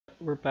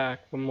we're back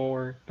with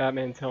more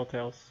Batman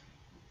Telltales.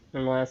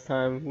 And last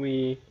time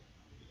we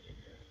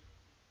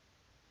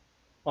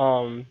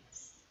um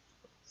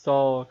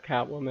saw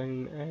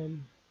Catwoman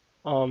and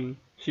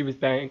she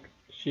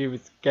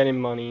was getting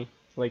money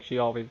like she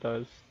always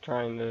does,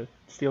 trying to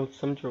steal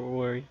some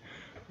jewelry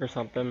or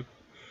something.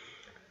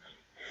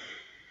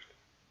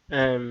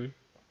 And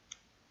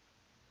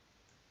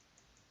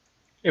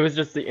it was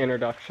just the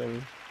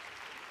introduction.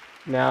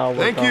 Now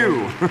we're Thank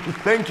you!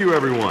 Thank you,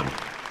 everyone.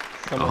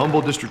 A humble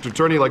else. district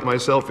attorney like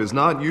myself is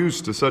not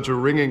used to such a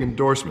ringing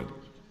endorsement.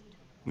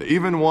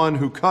 Even one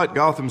who cut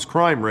Gotham's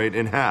crime rate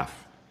in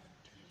half.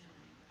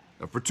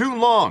 For too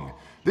long,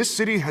 this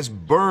city has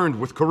burned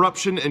with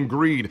corruption and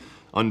greed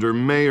under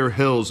Mayor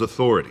Hill's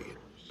authority.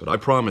 But I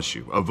promise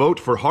you, a vote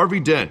for Harvey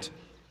Dent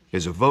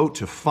is a vote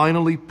to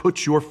finally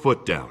put your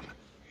foot down.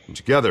 And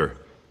together,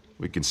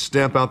 we can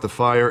stamp out the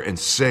fire and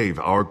save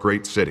our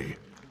great city.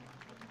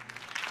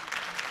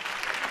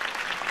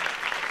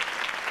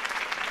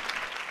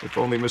 If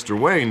only Mr.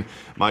 Wayne,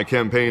 my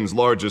campaign's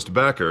largest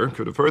backer,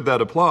 could have heard that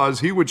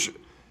applause, he would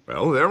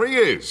well, there he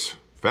is.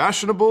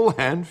 Fashionable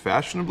and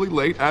fashionably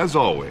late as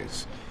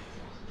always.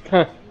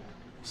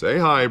 Say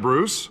hi,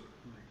 Bruce.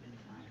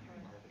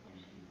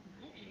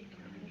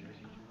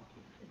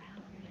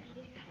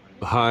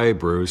 Hi,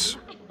 Bruce.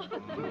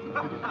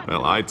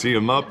 Well, I tee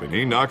him up and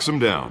he knocks him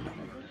down.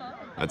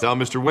 That's how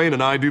Mr. Wayne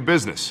and I do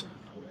business.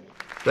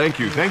 Thank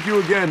you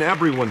again,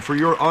 everyone, for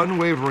your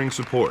unwavering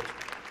support.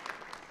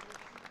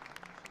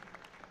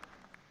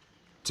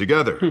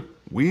 Together,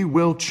 we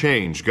will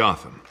change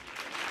Gotham.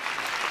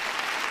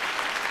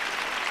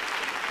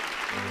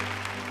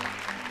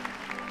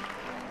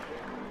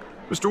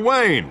 Mr.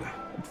 Wayne,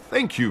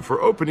 thank you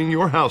for opening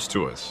your house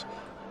to us.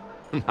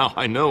 Now,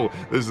 I know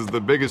this is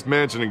the biggest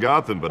mansion in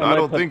Gotham, but I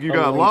don't think you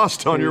got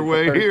lost on your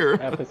way here.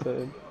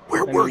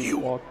 Where were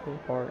you?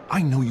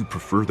 I know you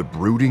prefer the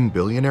brooding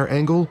billionaire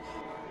angle,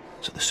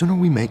 so the sooner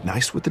we make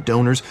nice with the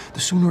donors, the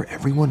sooner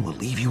everyone will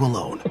leave you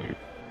alone.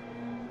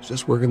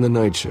 Just working the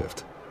night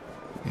shift.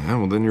 Yeah,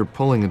 well then you're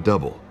pulling a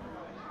double.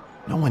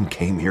 No one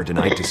came here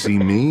tonight to see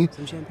me.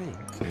 Some champagne.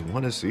 They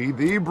want to see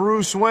the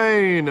Bruce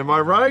Wayne, am I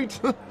right?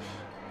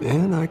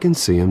 And I can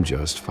see him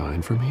just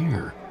fine from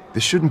here.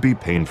 This shouldn't be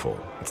painful.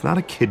 It's not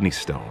a kidney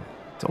stone.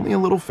 It's only a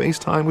little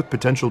FaceTime with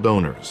potential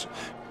donors.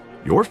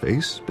 Your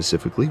face,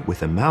 specifically,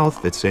 with a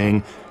mouth that's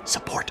saying,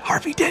 support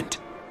Harvey Dent.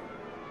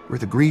 We're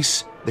the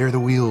grease, they're the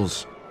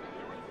wheels.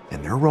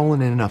 And they're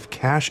rolling in enough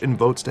cash and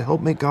votes to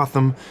help make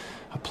Gotham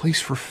a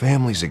place for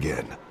families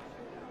again.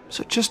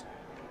 So just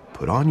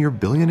put on your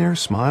billionaire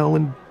smile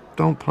and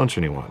don't punch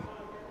anyone.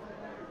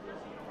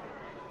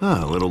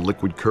 A little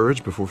liquid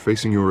courage before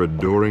facing your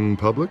adoring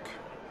public.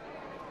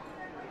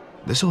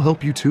 This'll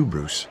help you too,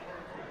 Bruce.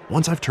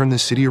 Once I've turned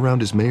this city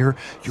around as mayor,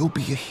 you'll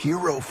be a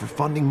hero for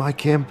funding my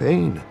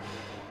campaign.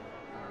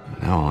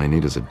 Now all I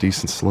need is a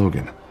decent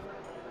slogan.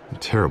 I'm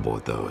terrible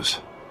at those.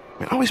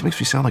 It always makes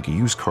me sound like a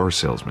used car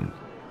salesman.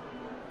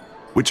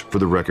 Which, for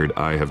the record,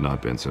 I have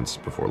not been since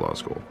before law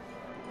school.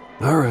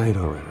 All right.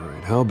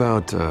 How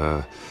about,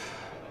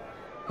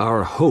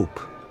 our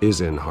hope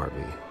is in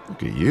Harvey?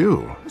 Look at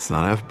you. It's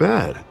not half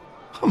bad.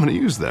 I'm gonna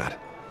use that.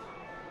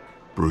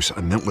 Bruce,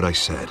 I meant what I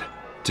said.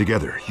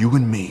 Together, you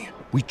and me,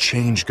 we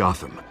change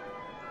Gotham.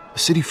 A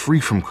city free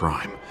from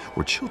crime,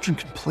 where children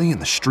can play in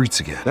the streets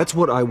again. That's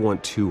what I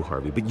want too,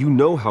 Harvey, but you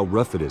know how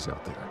rough it is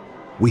out there.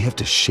 We have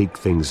to shake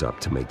things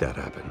up to make that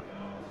happen.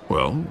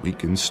 Well, we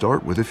can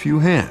start with a few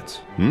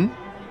hands,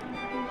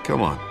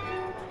 Come on.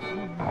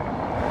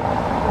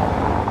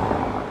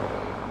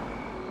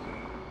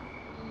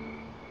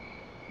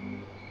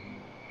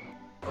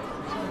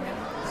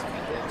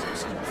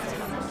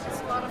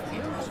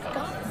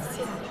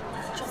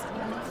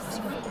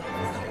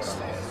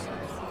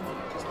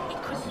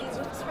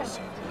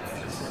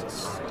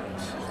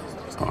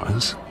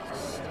 Pause.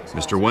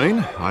 Mr. Wayne,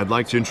 I'd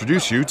like to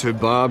introduce you to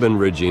Bob and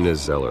Regina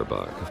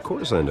Zellerbach. Of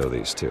course I know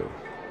these two.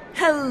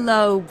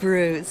 Hello,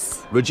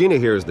 Bruce. Regina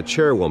here is the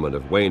chairwoman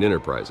of Wayne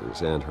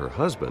Enterprises, and her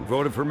husband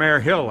Voted for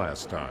Mayor Hill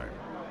last time.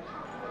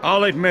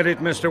 I'll admit it,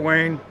 Mr.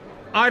 Wayne.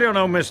 I don't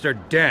know Mr.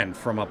 Dent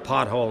from a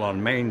pothole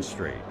on Main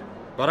Street,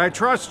 but I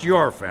trust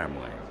your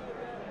family.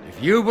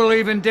 If you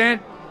believe in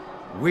Dent,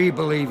 we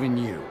believe in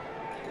you.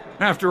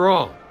 After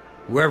all,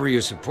 whoever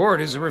you support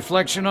is a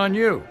reflection on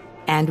you.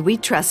 And we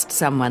trust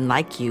someone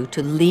like you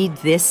to lead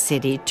this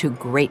city to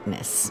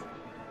greatness.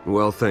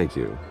 Well, thank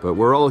you. But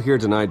we're all here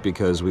tonight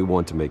because we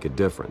want to make a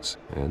difference.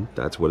 And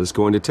that's what it's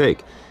going to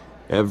take.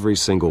 Every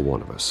single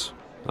one of us.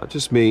 Not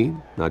just me,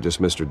 not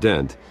just Mr.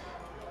 Dent.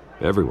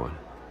 Everyone.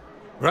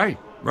 Right.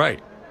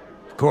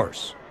 Of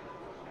course.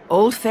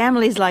 Old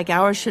families like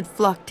ours should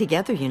flock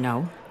together, you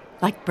know.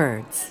 Like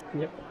birds.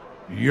 Yep.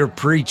 You're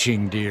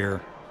preaching, dear.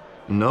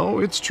 No,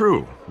 it's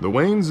true. The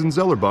Waynes and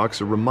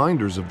Zellerbachs are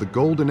reminders of the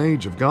golden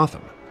age of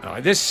Gotham.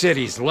 This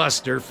city's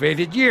luster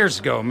faded years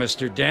ago,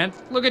 Mr. Dent.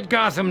 Look at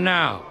Gotham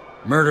now.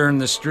 Murder in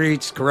the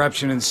streets,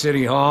 corruption in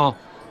City Hall.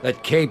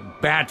 That Cape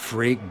Bat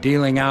freak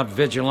dealing out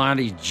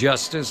vigilante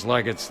justice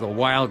like it's the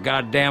wild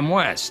goddamn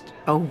West.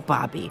 Oh,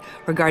 Bobby,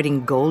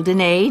 regarding Golden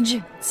Age,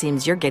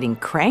 seems you're getting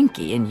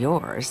cranky in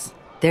yours.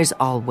 There's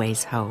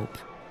always hope.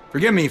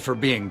 Forgive me for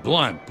being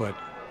blunt, but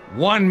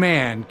one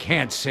man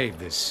can't save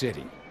this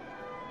city.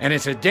 And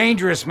it's a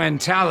dangerous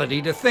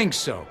mentality to think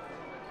so.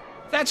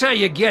 That's how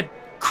you get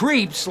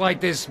creeps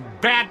like this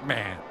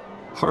Batman.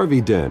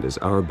 Harvey Dent is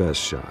our best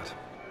shot.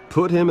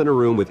 Put him in a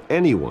room with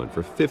anyone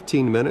for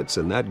 15 minutes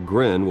and that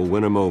grin will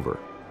win him over.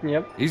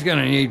 Yep. He's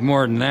gonna need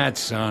more than that,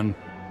 son.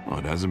 Oh,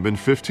 it hasn't been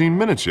 15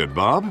 minutes yet,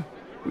 Bob.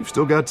 We've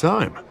still got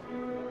time.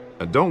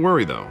 Don't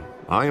worry, though.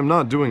 I am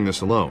not doing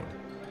this alone.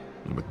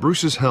 And with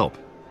Bruce's help,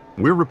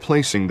 we're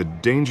replacing the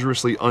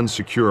dangerously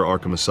unsecure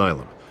Arkham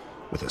Asylum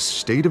with a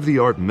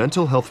state-of-the-art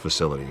mental health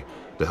facility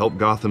to help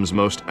Gotham's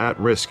most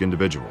at-risk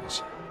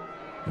individuals.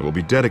 It will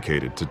be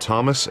dedicated to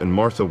Thomas and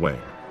Martha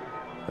Wayne,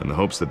 in the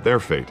hopes that their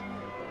fate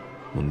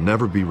will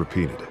never be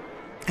repeated.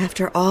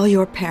 After all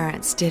your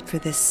parents did for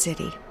this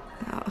city,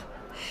 oh,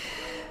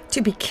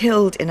 to be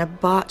killed in a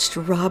botched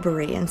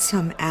robbery in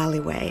some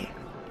alleyway,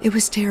 it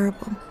was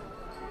terrible.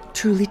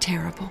 Truly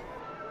terrible.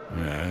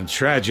 A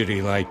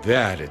tragedy like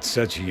that at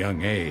such a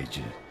young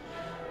age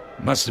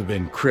must have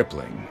been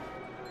crippling.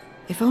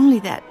 If only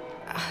that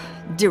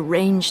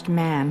deranged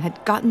man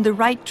had gotten the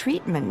right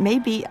treatment,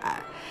 maybe...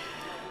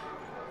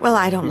 well,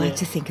 I don't like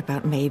to think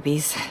about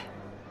maybes.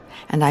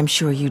 And I'm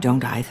sure you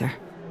don't either.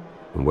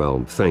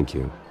 Well, thank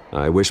you.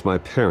 I wish my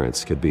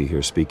parents could be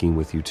here speaking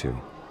with you too.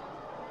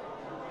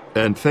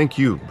 And thank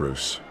you,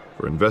 Bruce,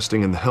 for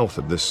investing in the health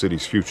of this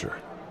city's future.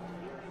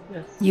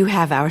 Yes. You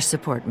have our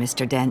support,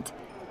 Mr. Dent.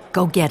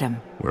 Go get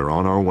him. We're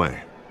on our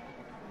way.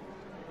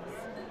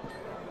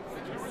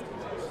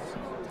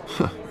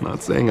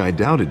 Not saying I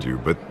doubted you,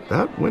 but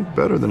that went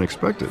better than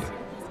expected.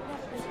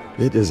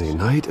 It is a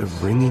night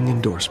of ringing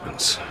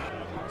endorsements.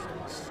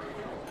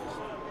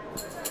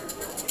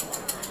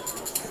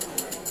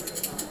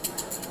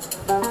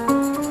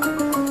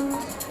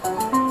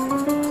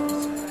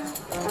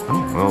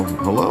 Oh, well,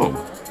 hello.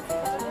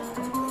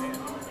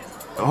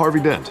 Harvey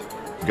Dent,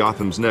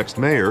 Gotham's next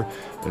mayor,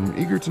 and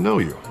eager to know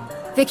you.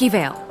 Vicky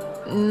Vale.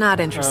 Not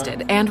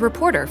interested. And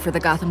reporter for the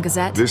Gotham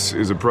Gazette. This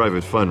is a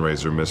private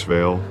fundraiser, Miss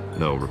Vale.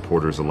 No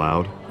reporters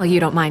allowed. Well, you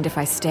don't mind if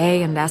I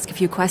stay and ask a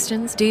few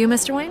questions, do you,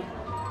 Mr. Wayne?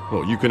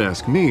 Well, you can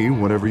ask me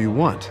whatever you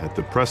want at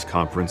the press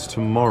conference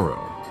tomorrow.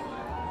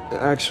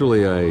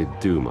 Actually, I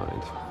do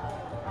mind.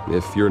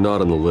 If you're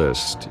not on the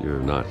list, you're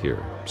not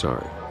here.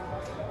 Sorry.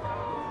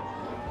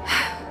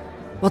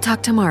 We'll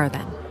talk tomorrow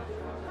then.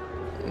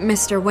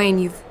 Mr. Wayne,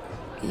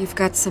 you've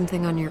got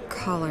something on your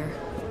collar.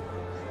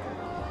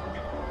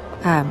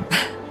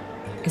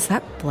 Is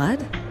that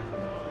blood?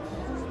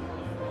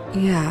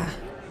 Yeah.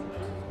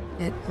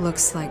 It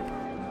looks like...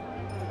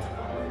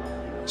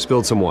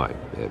 Spilled some wine.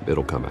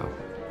 It'll come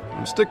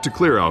out. Stick to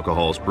clear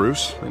alcohols,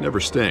 Bruce. They never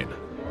stain.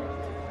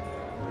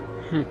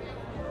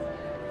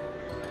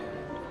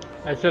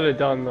 I should have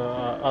done the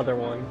other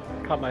one.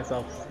 Caught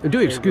myself. Do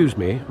excuse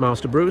me,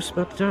 Master Bruce,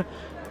 but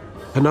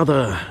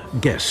another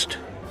guest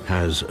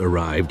has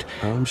arrived.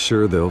 I'm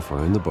sure they'll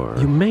find the bar.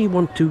 You may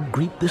want to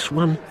greet this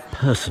one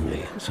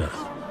personally, sir.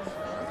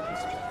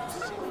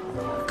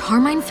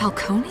 Carmine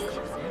Falcone?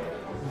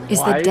 Is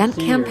Why the Dent is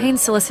he here? campaign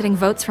soliciting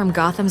votes from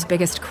Gotham's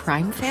biggest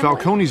crime family?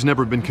 Falcone's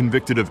never been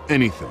convicted of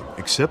anything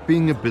except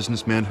being a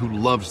businessman who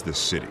loves this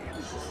city.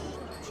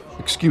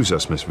 Excuse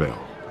us, Miss Vale.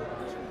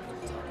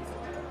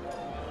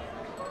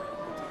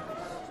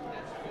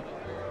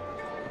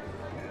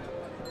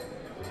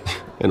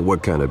 And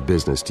what kind of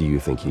business do you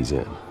think he's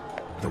in?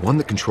 The one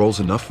that controls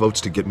enough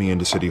votes to get me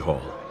into City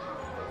Hall.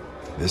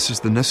 This is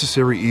the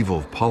necessary evil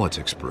of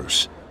politics,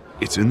 Bruce.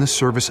 It's in the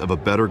service of a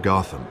better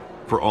Gotham,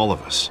 for all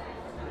of us.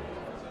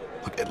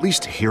 Look, at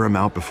least hear him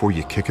out before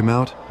you kick him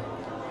out.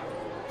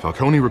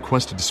 Falcone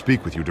requested to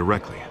speak with you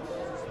directly.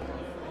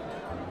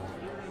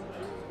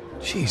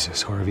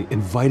 Jesus, Harvey,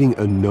 inviting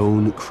a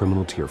known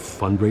criminal to your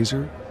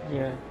fundraiser?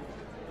 Yeah.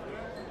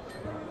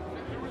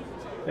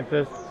 If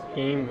this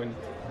game would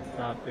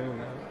stop doing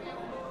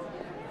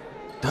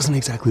that. Doesn't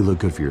exactly look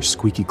good for your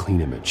squeaky clean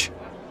image.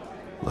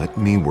 Let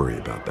me worry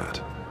about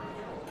that.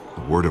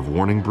 A word of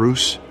warning,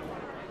 Bruce.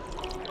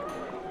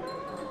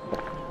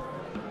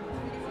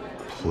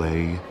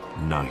 Play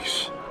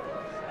nice.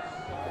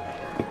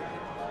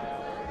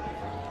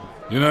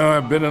 You know,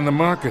 I've been in the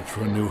market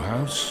for a new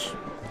house.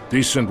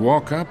 Decent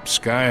walk-up,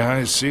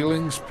 sky-high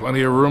ceilings,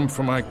 plenty of room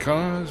for my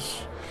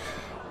cars.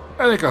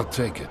 I think I'll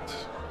take it.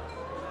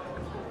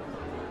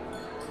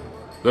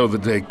 Though the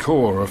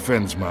decor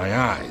offends my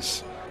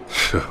eyes.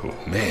 Oh,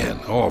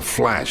 man, all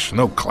flash,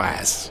 no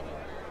class.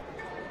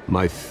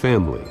 My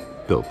family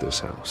built this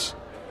house.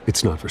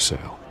 It's not for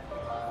sale.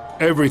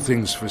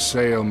 Everything's for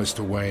sale, Mr.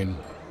 Wayne.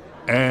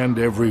 And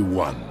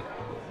everyone.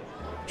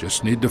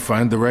 Just need to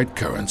find the right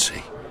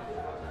currency.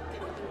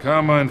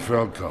 Carmine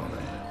Falcone,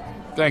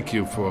 thank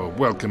you for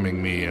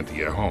welcoming me into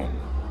your home.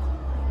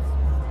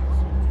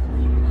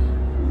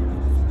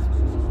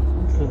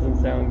 This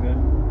doesn't sound good.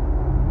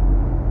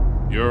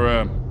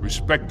 You're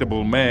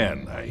Respectable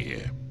man, I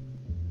hear.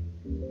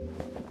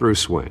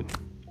 Bruce Wayne.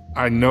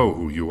 I know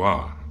who you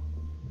are.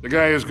 The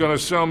guy who's gonna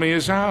sell me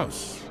his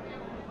house.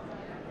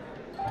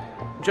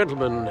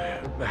 Gentlemen,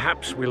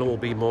 perhaps we'll all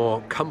be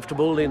more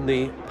comfortable in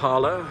the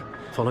parlor.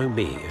 Follow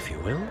me, if you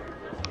will.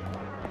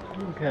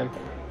 Okay.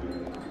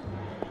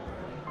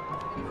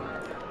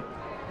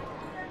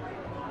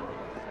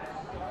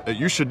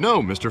 You should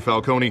know, Mr.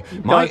 Falcone,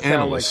 my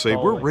analysts say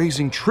we're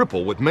raising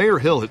triple what Mayor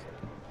Hill had...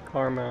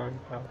 Carmine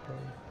Falcone.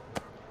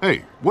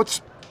 Hey,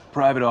 what's...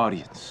 Private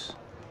audience.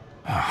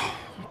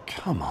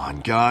 Come on,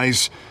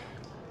 guys.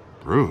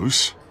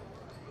 Bruce?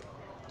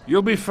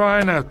 You'll be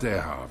fine out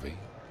there, Harvey.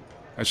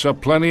 I saw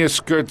plenty of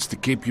skirts to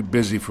keep you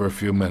busy for a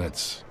few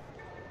minutes.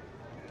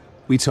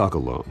 We talk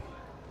alone.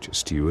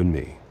 Just you and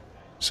me.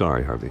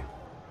 Sorry, Harvey.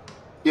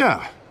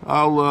 Yeah,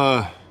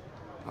 I'll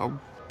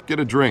get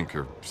a drink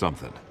or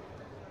something.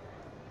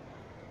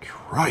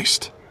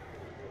 Christ.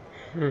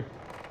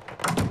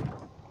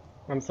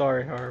 I'm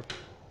sorry, Harv.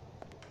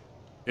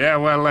 Yeah,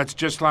 well, that's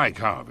just like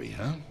Harvey,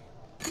 huh?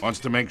 Wants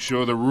to make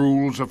sure the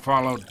rules are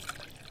followed.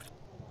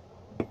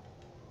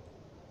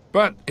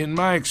 But in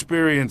my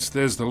experience,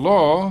 there's the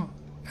law,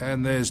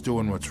 and there's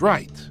doing what's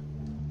right.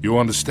 You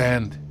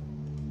understand?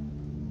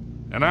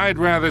 And I'd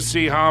rather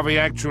see Harvey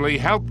actually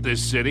help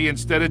this city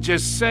instead of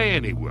just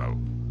saying he will.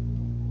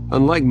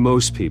 Unlike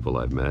most people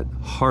I've met,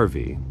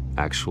 Harvey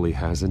actually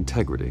has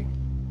integrity.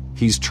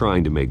 He's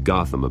trying to make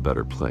Gotham a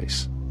better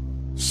place.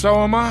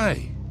 So am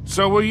I.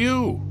 So are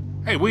you.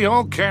 Hey, we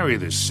all carry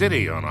this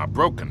city on our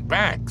broken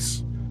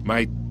backs.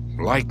 Might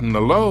lighten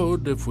the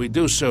load if we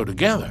do so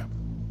together.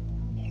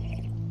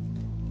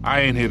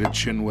 I ain't here to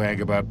chinwag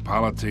about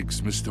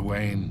politics, Mr.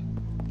 Wayne.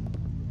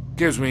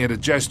 Gives me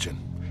indigestion.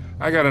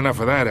 I got enough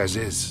of that as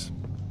is.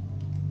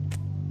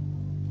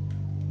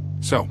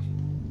 So,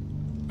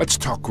 let's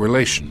talk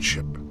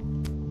relationship.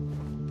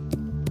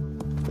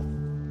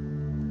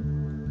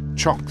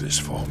 Chalk this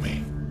for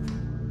me.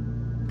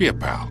 Be a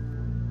pal.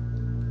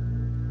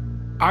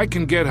 I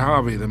can get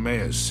Harvey the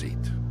mayor's seat,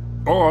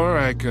 or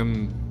I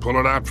can pull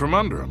it out from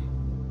under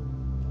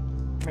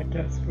him. I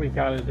guess we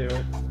gotta do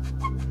it.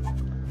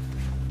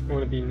 I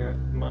want to be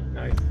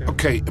nice here.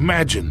 Okay,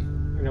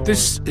 imagine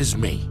this is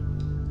me.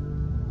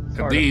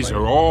 And these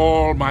are it.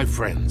 all my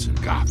friends in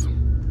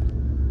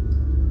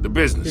Gotham. The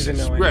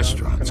businesses,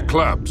 restaurants,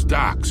 clubs,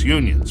 docks,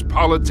 unions,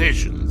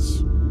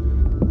 politicians.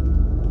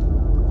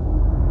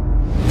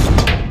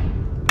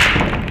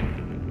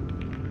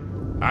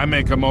 I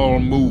make them all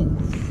move.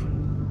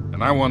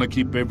 And I want to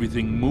keep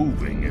everything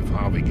moving if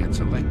Harvey gets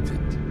elected.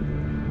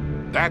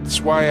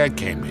 That's why I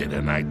came here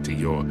tonight to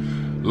your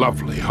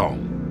lovely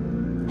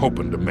home,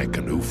 hoping to make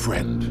a new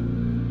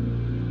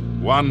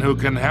friend. One who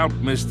can help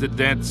Mr.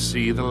 Dent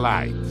see the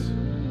light,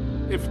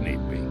 if need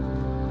be.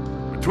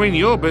 Between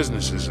your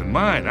businesses and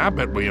mine, I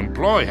bet we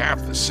employ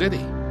half the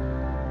city.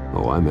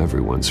 Oh, I'm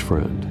everyone's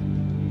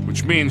friend.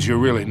 Which means you're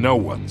really no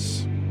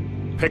one's.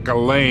 Pick a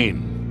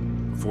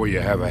lane before you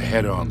have a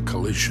head-on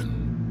collision.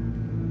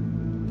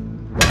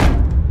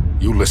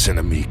 You listen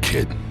to me,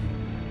 kid.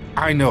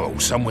 I know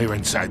somewhere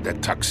inside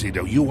that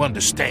tuxedo you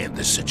understand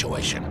this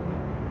situation.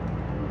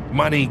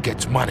 Money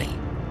gets money.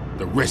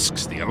 The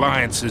risks, the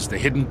alliances, the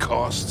hidden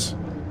costs.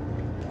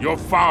 Your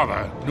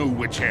father knew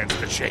which hands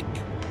to shake.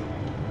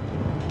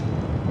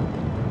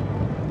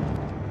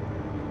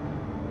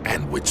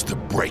 And which to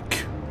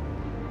break.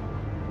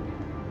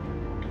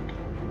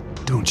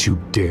 Don't you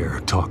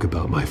dare talk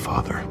about my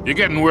father. You're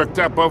getting worked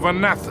up over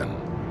nothing.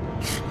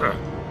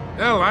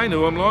 Hell, I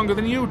knew him longer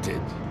than you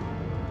did.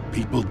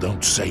 People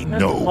don't say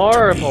That's no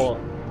horrible.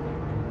 to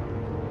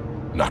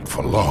me. Not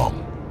for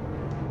long.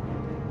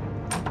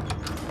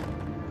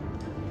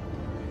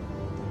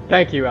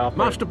 Thank you, Alfred.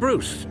 Master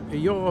Bruce,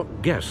 your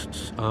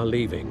guests are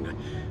leaving.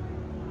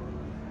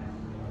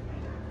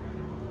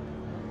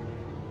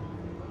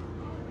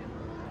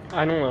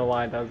 I don't know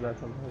why it does that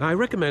sometimes. I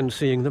recommend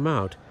seeing them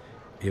out.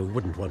 You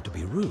wouldn't want to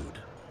be rude.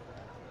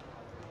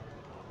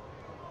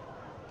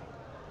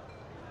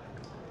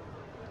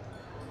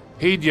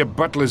 Heed your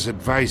butler's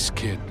advice,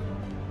 kid.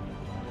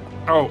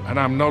 Oh, and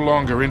I'm no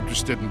longer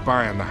interested in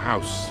buying the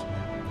house.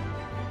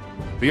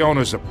 The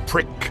owner's a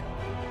prick.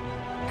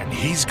 And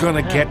he's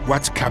gonna get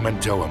what's coming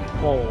to him.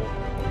 Oh.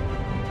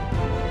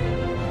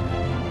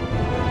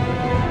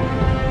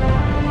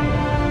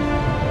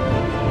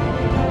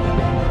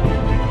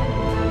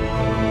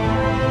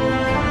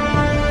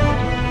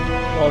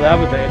 Well, that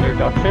was the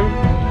introduction.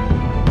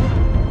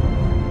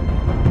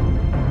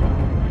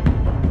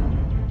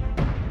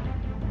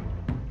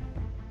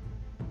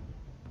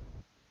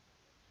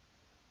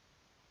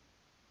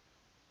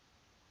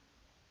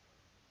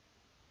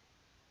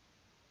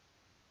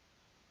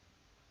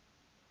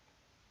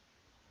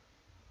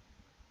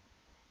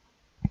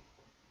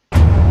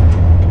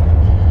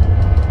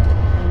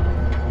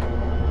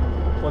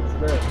 What's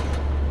this?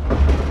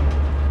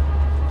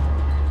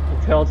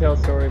 A Telltale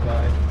story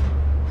by...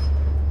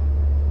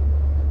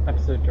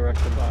 Episode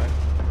directed by...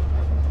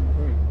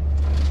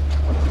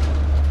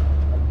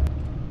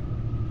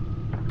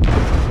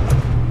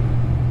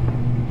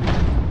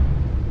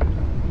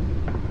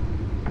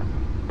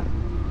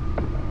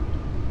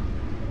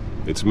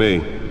 It's me.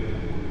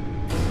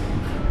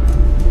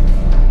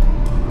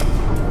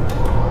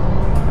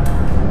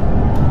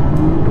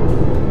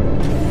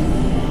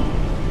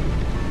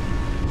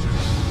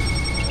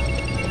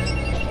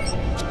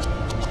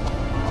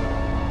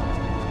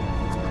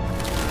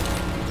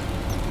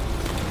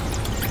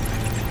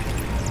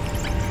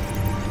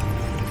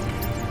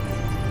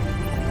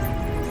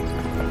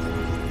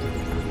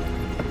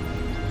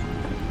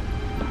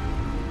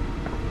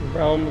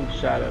 Realm of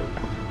Shadows.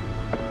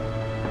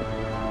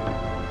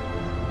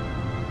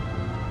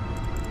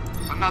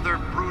 Another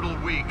brutal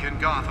week in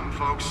Gotham,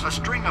 folks. A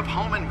string of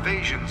home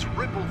invasions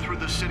rippled through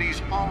the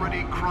city's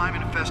already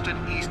crime-infested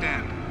East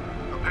End.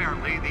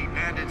 Apparently, the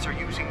bandits are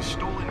using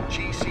stolen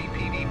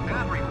GCPD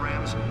battering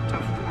rams to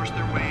force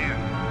their way in,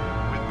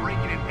 with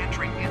breaking and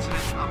entering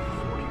incidents up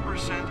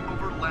 40%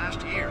 over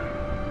last year.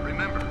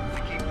 Remember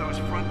to keep those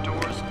front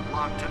doors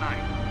locked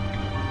tonight.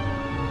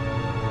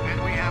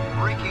 And we have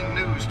breaking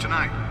news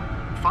tonight.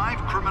 5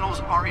 criminals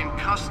are in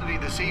custody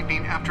this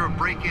evening after a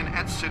break-in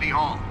at City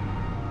Hall.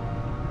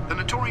 The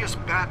notorious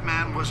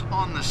Batman was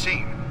on the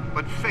scene,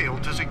 but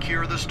failed to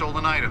secure the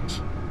stolen items.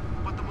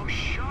 But the most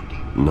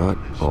shocking... Not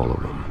all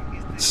of them.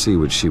 Let's see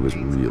what she was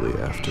really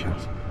after.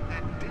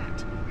 That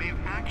Dent may have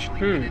actually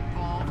been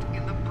involved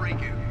in the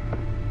break-in.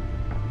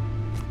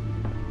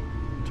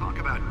 Talk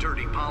about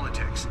dirty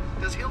politics.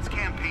 Does Hill's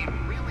campaign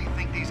really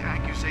think these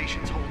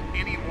accusations hold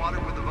any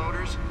water with the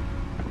voters?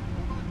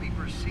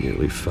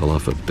 Nearly fell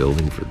off a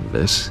building for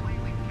this?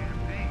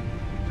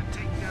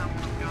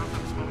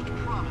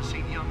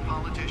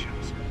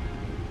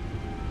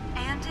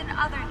 And in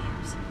other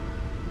news,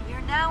 we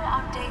are now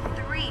on day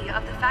 3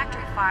 of the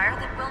factory fire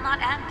that will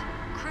not end.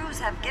 Crews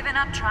have given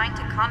up trying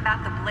to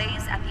combat the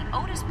blaze at the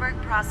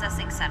Otisburg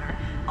Processing Center,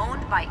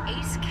 owned by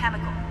Ace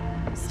Chemical.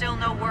 Still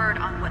no word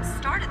on what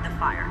started the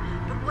fire,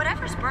 but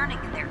whatever's burning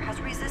in there has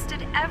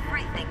resisted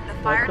everything the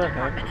fire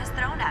department has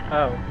thrown at it.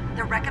 Oh.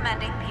 They're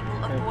recommending people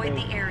avoid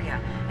the area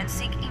and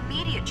seek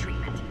immediate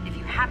treatment if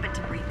you happen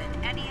to breathe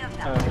in any of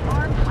that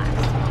hard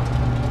plastic.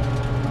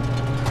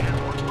 And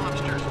one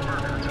lobster's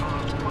murder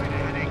caused quite a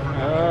headache for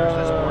commuters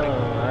this morning.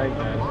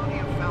 The body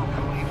of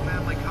Falcone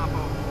family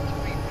capo,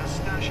 the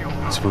pistachio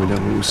Let's find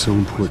out what was so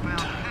important.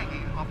 found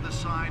hanging off the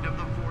side of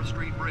the 4th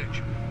Street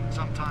Bridge,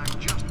 sometime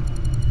just...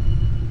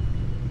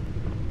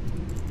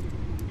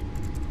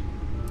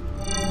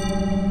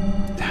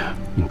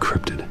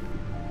 Encrypted.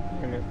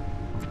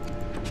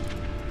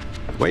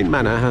 Wayne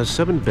Manor has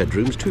 7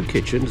 bedrooms, 2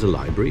 kitchens, a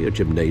library, a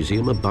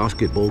gymnasium, a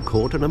basketball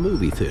court, and a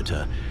movie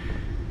theater.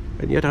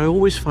 And yet I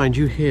always find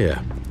you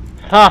here.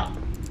 Ha!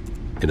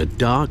 In a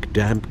dark,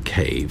 damp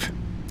cave.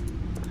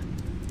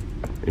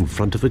 In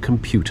front of a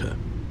computer.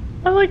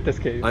 I like this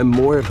cave. I'm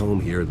more at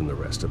home here than the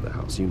rest of the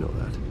house, you know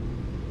that.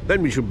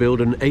 Then we should build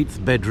an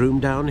 8th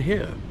bedroom down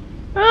here.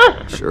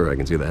 Sure, I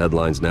can see the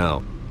headlines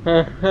now.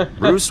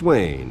 Bruce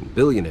Wayne,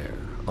 billionaire,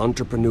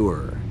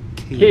 entrepreneur,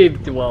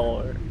 Cave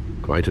dweller.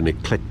 Quite an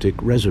eclectic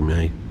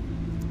resume.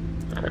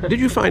 Did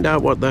you find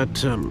out what that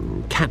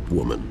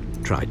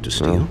Catwoman tried to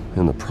steal? Well,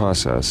 in the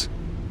process.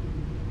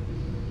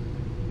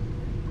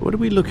 What are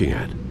we looking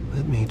at?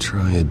 Let me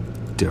try a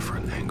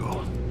different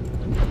angle.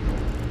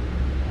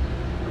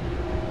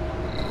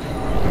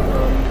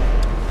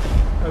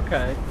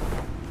 Okay.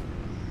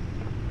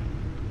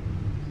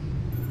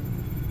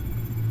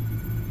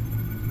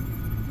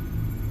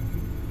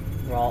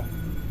 Well.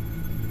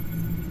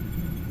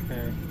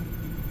 Okay.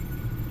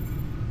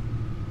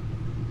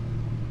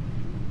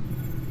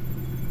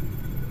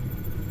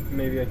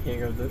 Maybe I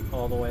can't go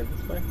all the way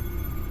this way.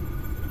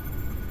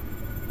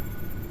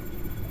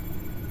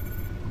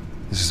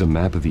 This is a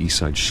map of the East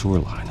Side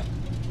shoreline.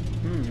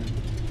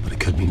 But it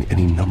could mean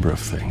any number of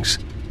things.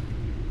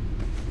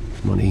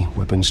 Money,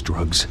 weapons,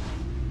 drugs.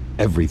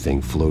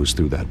 Everything flows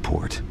through that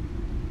port.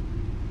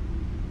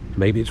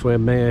 Maybe it's where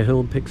Mayor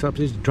Hill picks up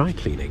his dry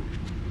cleaning.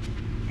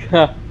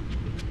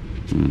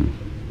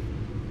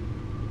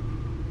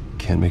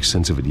 Can't make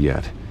sense of it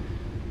yet.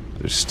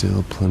 There's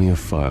still plenty of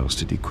files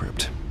to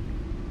decrypt.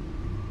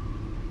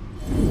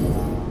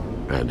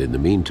 And in the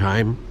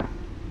meantime,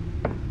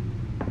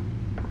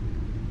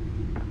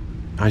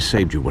 I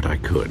saved you what I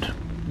could.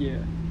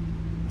 Yeah.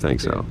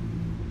 Thanks, Al.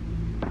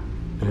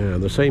 Yeah,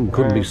 the same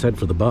couldn't be said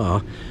for the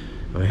bar.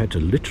 I had to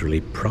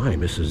literally pry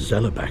Mrs.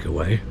 Zeller back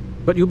away.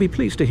 But you'll be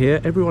pleased to hear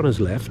everyone has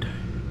left,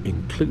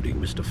 including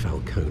Mr.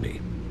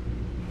 Falcone.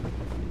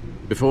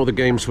 Before the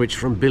game switched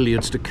from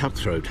billiards to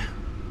cutthroat.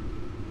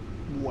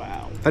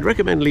 Wow. I'd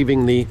recommend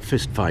leaving the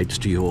fistfights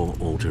to your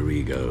alter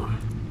ego.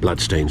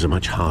 Bloodstains are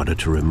much harder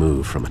to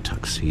remove from a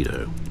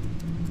tuxedo.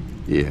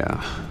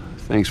 Yeah,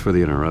 thanks for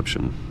the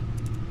interruption.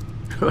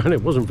 And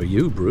it wasn't for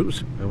you,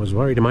 Bruce. I was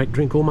worried I might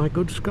drink all my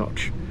good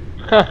scotch.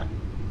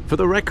 For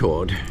the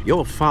record,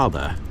 your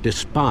father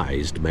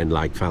despised men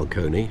like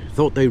Falcone,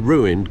 thought they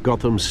ruined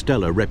Gotham's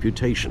stellar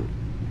reputation.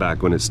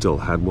 Back when it still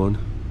had one?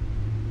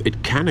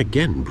 It can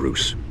again,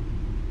 Bruce.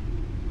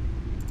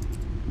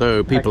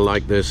 Though people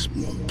like this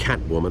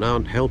Catwoman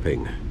aren't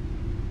helping.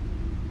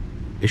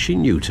 Is she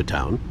new to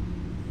town?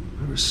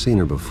 Never seen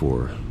her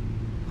before.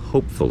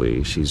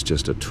 Hopefully, she's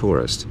just a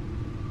tourist.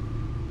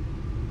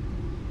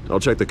 I'll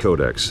check the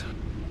codex.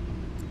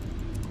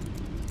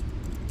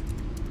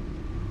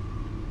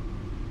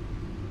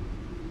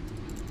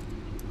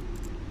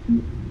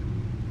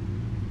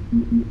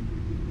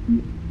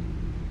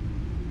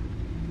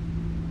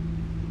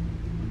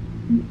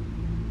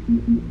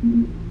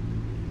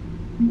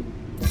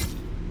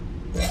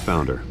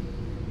 Found her.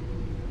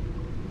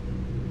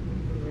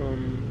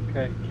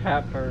 Okay,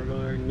 cat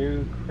burglar,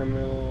 new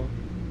criminal.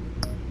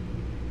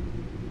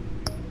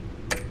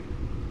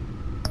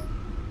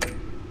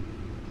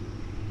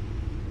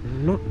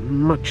 Not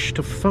much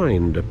to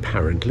find,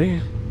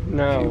 apparently.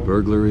 No. A few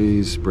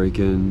burglaries,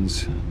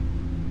 break-ins.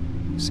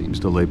 Seems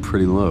to lay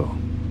pretty low.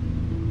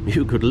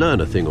 You could learn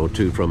a thing or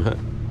two from her.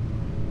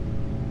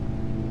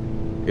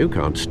 You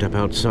can't step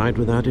outside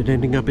without it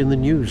ending up in the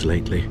news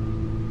lately.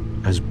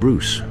 As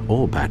Bruce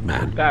or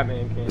Batman.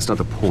 Batman can't. That's not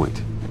the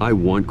point. I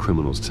want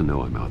criminals to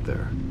know I'm out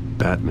there.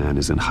 Batman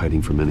isn't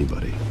hiding from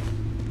anybody.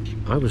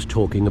 I was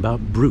talking about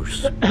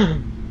Bruce.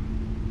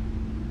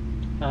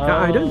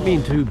 I don't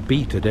mean to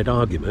beat a dead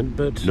argument,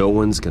 but... No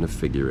one's gonna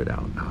figure it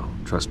out now.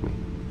 Trust me.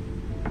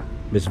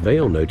 Miss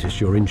Vale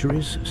noticed your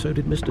injuries, so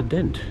did Mr.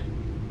 Dent.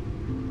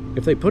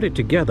 If they put it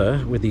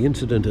together with the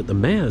incident at the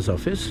mayor's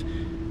office,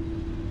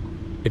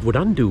 it would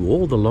undo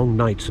all the long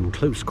nights and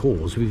close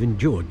calls we've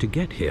endured to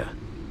get here.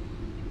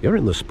 You're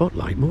in the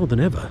spotlight more than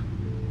ever.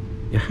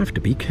 You have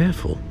to be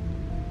careful.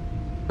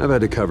 I've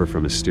had to cover for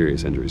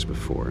mysterious injuries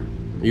before.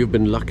 You've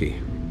been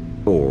lucky.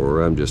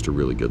 Or I'm just a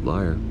really good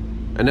liar.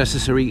 A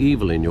necessary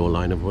evil in your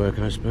line of work,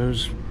 I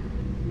suppose.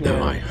 Yeah.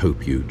 Though I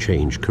hope you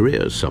change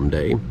careers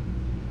someday.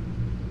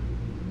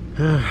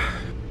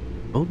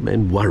 Old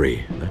men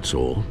worry, that's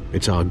all.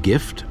 It's our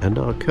gift and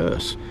our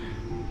curse.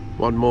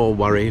 One more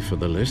worry for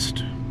the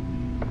list.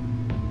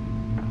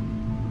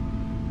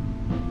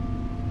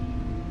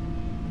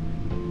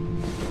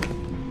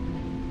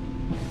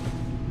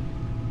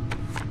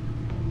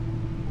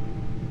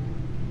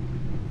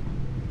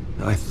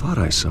 I thought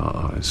I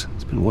saw Oz.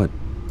 It's been, what,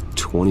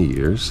 20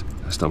 years?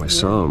 Last time I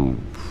saw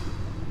him,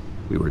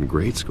 we were in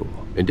grade school.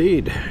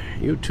 Indeed.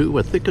 You two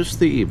were thick as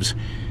thieves.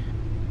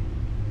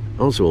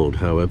 Oswald,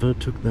 however,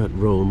 took that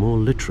role more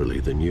literally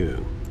than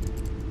you.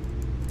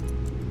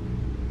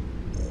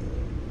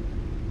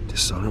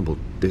 Dishonorable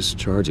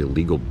discharge,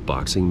 illegal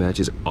boxing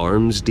matches,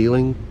 arms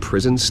dealing,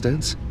 prison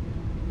stints?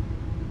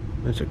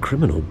 That's a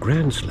criminal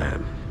grand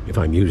slam, if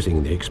I'm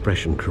using the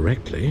expression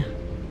correctly.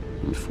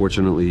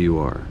 Unfortunately, you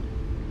are.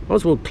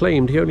 Oswald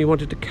claimed he only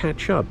wanted to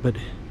catch up, but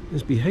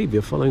his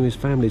behavior following his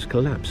family's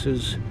collapse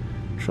is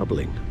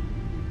troubling.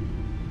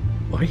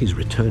 Why he's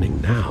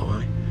returning now,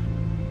 I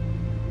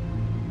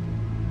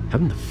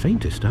haven't the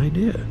faintest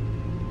idea.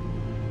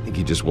 I think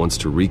he just wants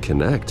to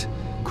reconnect.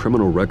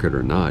 Criminal record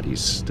or not,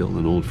 he's still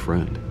an old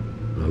friend.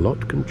 A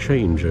lot can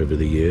change over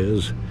the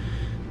years.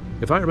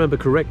 If I remember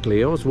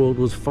correctly, Oswald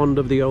was fond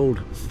of the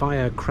old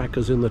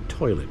firecrackers in the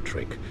toilet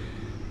trick.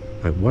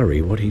 I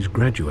worry what he's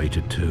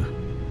graduated to.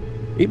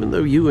 Even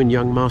though you and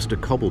young Master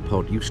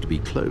Cobblepot used to be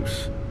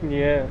close,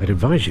 Yeah. I'd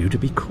advise you to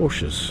be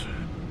cautious.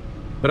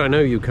 But I know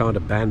you can't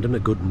abandon a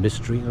good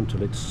mystery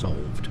until it's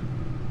solved.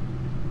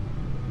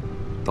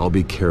 I'll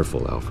be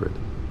careful, Alfred.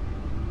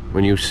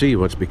 When you see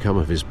what's become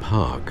of his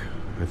park,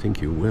 I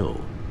think you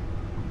will.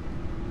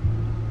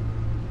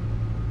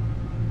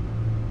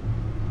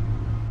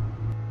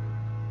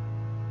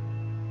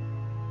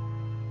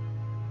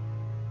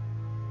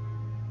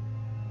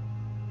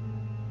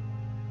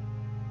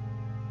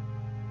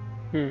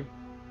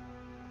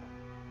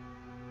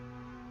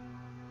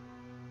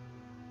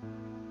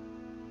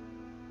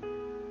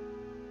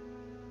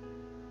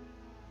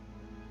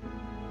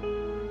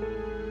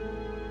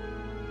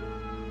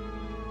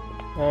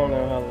 I don't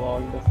know how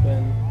long this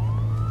been.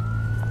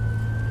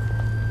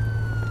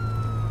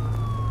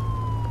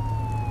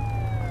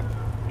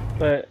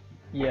 But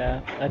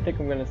yeah, I think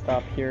I'm gonna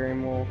stop here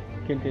and we'll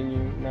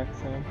continue next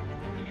time.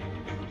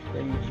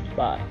 And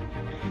bye.